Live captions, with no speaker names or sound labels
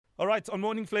All right, on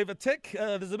Morning Flavor Tech,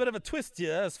 there's a bit of a twist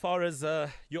here as far as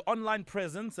your online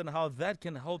presence and how that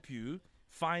can help you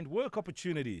find work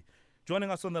opportunity. Joining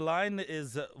us on the line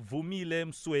is Vumile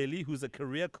Msweli, who's a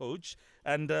career coach.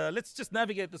 And let's just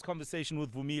navigate this conversation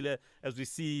with Vumile as we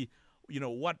see,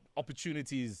 what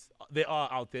opportunities there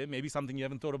are out there. Maybe something you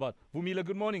haven't thought about. Vumile,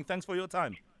 good morning. Thanks for your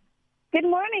time. Good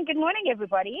morning. Good morning,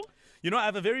 everybody. I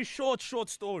have a very short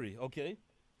story, okay?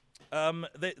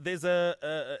 There's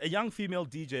a young female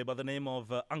DJ by the name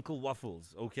of Uncle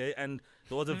Waffles, okay? And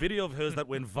there was a video of hers that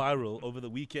went viral over the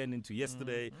weekend into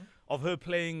yesterday of her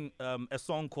playing a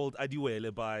song called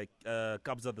Adiwele by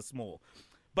Kabza the Small.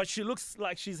 But she looks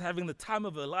like she's having the time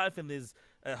of her life, and there's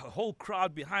a whole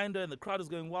crowd behind her, and the crowd is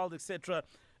going wild, etc.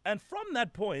 And from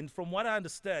that point, from what I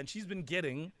understand, she's been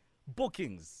getting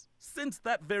bookings since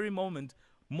that very moment,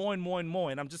 more and more and more.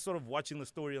 And I'm just sort of watching the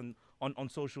story on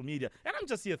social media. And I'm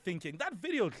just here thinking, that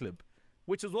video clip,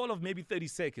 which is all of maybe 30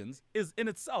 seconds, is in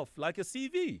itself like a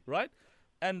CV, right?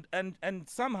 And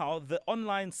somehow the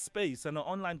online space and the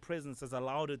online presence has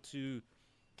allowed her to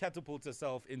catapult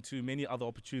herself into many other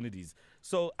opportunities.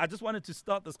 So I just wanted to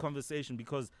start this conversation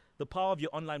because the power of your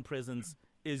online presence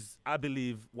is, I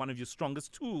believe, one of your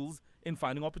strongest tools in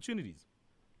finding opportunities.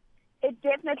 It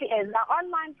definitely is. Our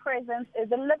online presence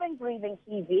is a living, breathing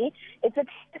CV. It's a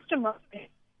testimony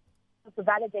to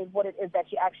validate what it is that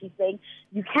you're actually saying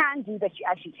you can do, that you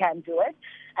actually can do it.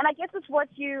 And I guess it's what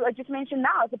you just mentioned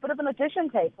now. It's a bit of an audition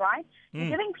tape, right? You're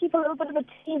giving people a little bit of a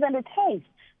tease and a taste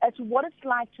as to what it's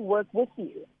like to work with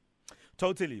you.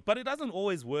 Totally. But it doesn't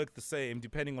always work the same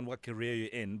depending on what career you're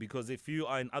in, because if you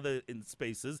are in other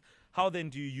spaces, how then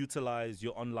do you utilize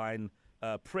your online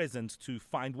presence to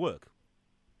find work?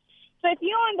 So if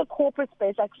you're in the corporate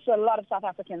space, like a lot of South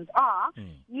Africans are,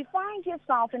 you find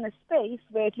yourself in a space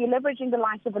where if you're leveraging the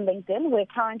likes of a LinkedIn, where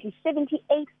currently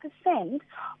 78%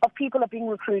 of people are being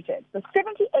recruited. So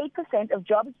 78% of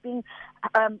jobs being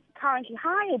currently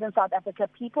hired in South Africa,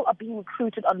 people are being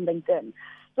recruited on LinkedIn.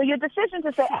 So your decision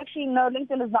to say, actually, no,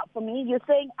 LinkedIn is not for me, you're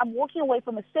saying, I'm walking away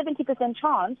from a 70%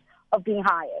 chance of being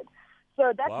hired.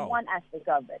 So that's one aspect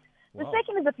of it. The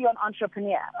second is if you're an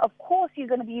entrepreneur. Of course, you're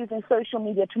going to be using social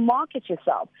media to market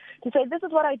yourself, to say, this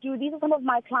is what I do, these are some of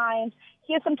my clients,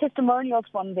 here's some testimonials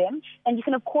from them, and you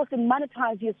can, of course, then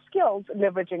monetize your skills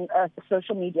leveraging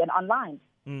social media and online.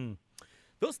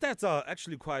 Those stats are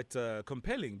actually quite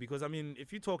compelling because, I mean,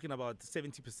 if you're talking about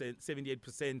 70%,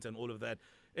 78% and all of that,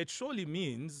 it surely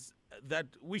means that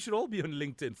we should all be on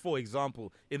LinkedIn, for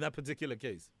example, in that particular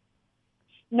case.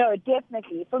 No,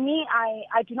 definitely. For me,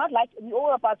 I do not like, we're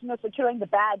all about, securing the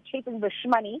bag, chasing the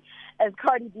shmoney, as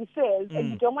Cardi B says, and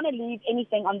you don't want to leave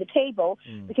anything on the table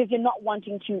because you're not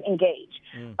wanting to engage.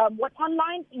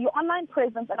 Your online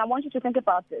presence, and I want you to think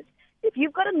about this. If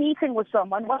you've got a meeting with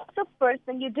someone, what's the first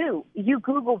thing you do? You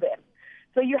Google them.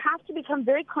 So you have to become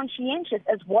very conscientious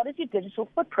as what is your digital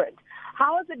footprint?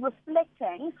 How is it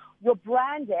reflecting your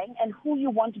branding and who you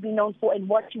want to be known for and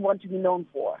what you want to be known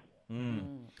for?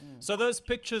 So those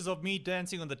pictures of me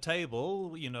dancing on the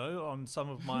table, on some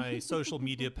of my social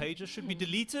media pages should be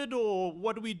deleted, or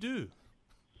what do we do?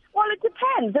 Well, it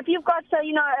depends. If you've got,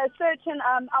 a certain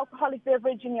alcoholic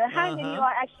beverage in your hand and you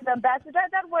are actually the ambassador,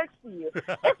 that works for you.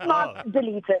 If not,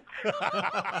 delete it.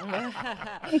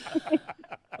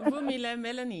 Vumile,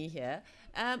 Melanie here.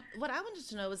 What I wanted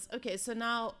to know is, okay, so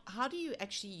now how do you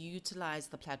actually utilize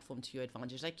the platform to your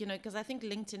advantage? Because I think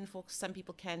LinkedIn for some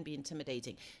people can be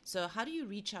intimidating. So how do you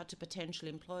reach out to potential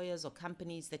employers or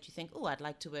companies that you think, oh, I'd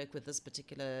like to work with this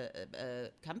particular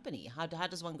company? How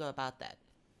does one go about that?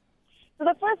 So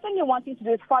the first thing you're wanting to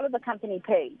do is follow the company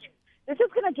page. This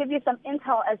is going to give you some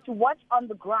intel as to what's on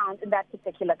the ground in that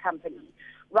particular company,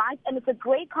 right? And it's a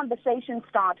great conversation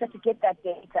starter to get that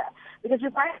data because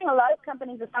we're finding a lot of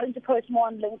companies are starting to post more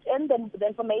on LinkedIn than the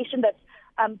information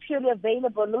that's purely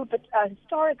available, a little bit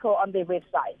historical on their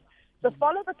website. So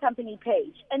follow the company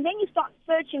page, and then you start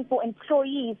searching for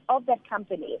employees of that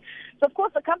company. So, of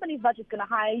course, the company's not just going to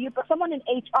hire you, but someone in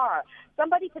HR,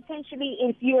 somebody potentially,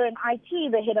 if you're in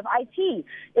IT, the head of IT,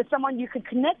 is someone you could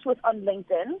connect with on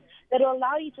LinkedIn that will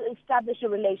allow you to establish a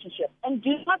relationship. And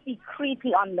do not be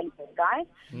creepy on LinkedIn, guys.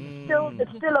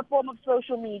 It's still a form of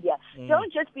social media.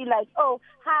 Don't just be like, oh,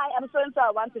 hi, I'm so-and-so, I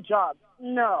want a job.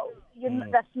 No,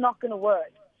 that's not going to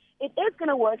work. It is going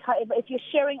to work, however, if you're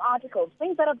sharing articles,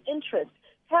 things that are of interest,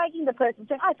 tagging the person,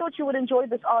 saying, I thought you would enjoy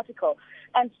this article,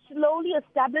 and slowly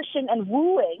establishing and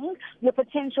wooing your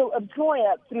potential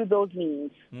employer through those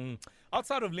means.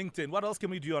 Outside of LinkedIn, what else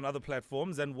can we do on other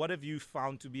platforms, and what have you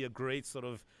found to be a great sort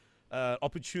of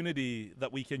opportunity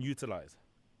that we can utilize?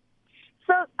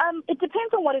 So it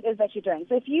depends on what it is that you're doing.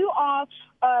 So if you are,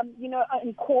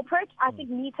 in corporate, I think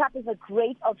Meetup is a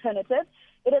great alternative.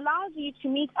 It allows you to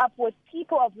meet up with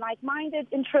people of like-minded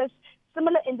interests,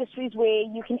 similar industries where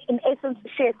you can, in essence,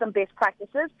 share some best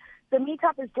practices. So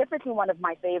Meetup is definitely one of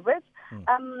my favorites.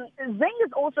 Zing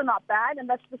is also not bad, and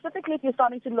that's specifically if you're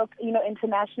starting to look,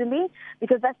 internationally,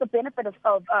 because that's the benefit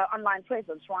of online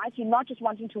presence, right? You're not just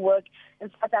wanting to work in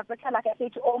South Africa. Like I say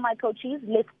to all my coaches,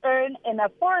 let's earn in a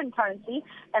foreign currency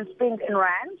and spend in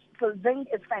rands. So Zing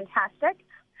is fantastic.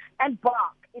 And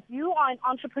Bark. If you are an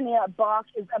entrepreneur, Bark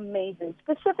is amazing,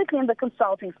 specifically in the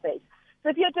consulting space. So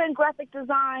if you're doing graphic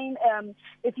design,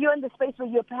 if you're in the space where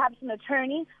you're perhaps an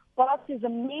attorney, Bark is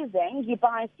amazing. You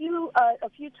buy a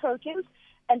few tokens,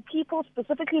 and people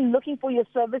specifically looking for your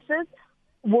services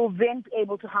will then be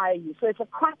able to hire you. So it's a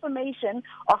confirmation,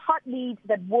 a hot lead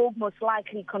that will most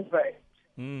likely convert.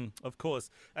 Of course.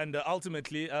 And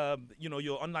ultimately,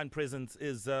 your online presence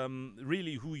is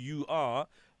really who you are,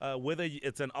 whether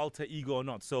it's an alter ego or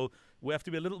not. So we have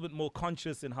to be a little bit more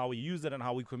conscious in how we use it and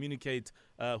how we communicate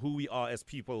who we are as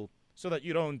people, so that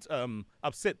you don't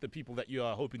upset the people that you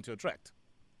are hoping to attract.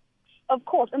 Of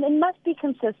course, and it must be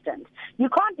consistent. You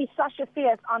can't be Sasha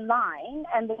Fierce online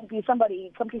and then be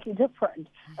somebody completely different,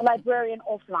 a librarian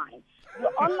offline.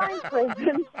 Your online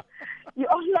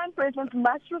presence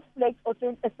must reflect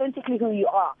authentically who you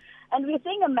are. And we're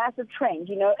seeing a massive trend.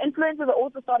 Influencers are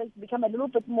also starting to become a little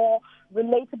bit more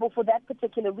relatable for that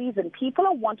particular reason. People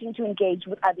are wanting to engage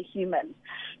with other humans.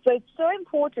 So it's so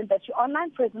important that your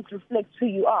online presence reflects who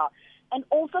you are, and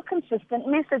also consistent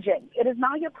messaging. It is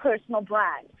now your personal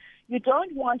brand. You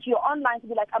don't want your online to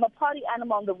be like, I'm a party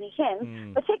animal on the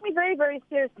weekends, but take me very, very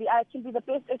seriously. I can be the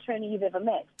best attorney you've ever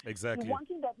met. Exactly. You're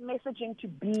wanting that messaging to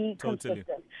be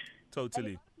consistent.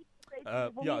 Totally.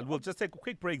 We'll just take a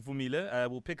quick break, Vumile.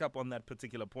 We'll pick up on that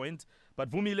particular point. But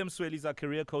Vumile Msweli is our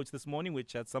career coach this morning. We'll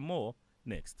chat some more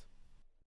next.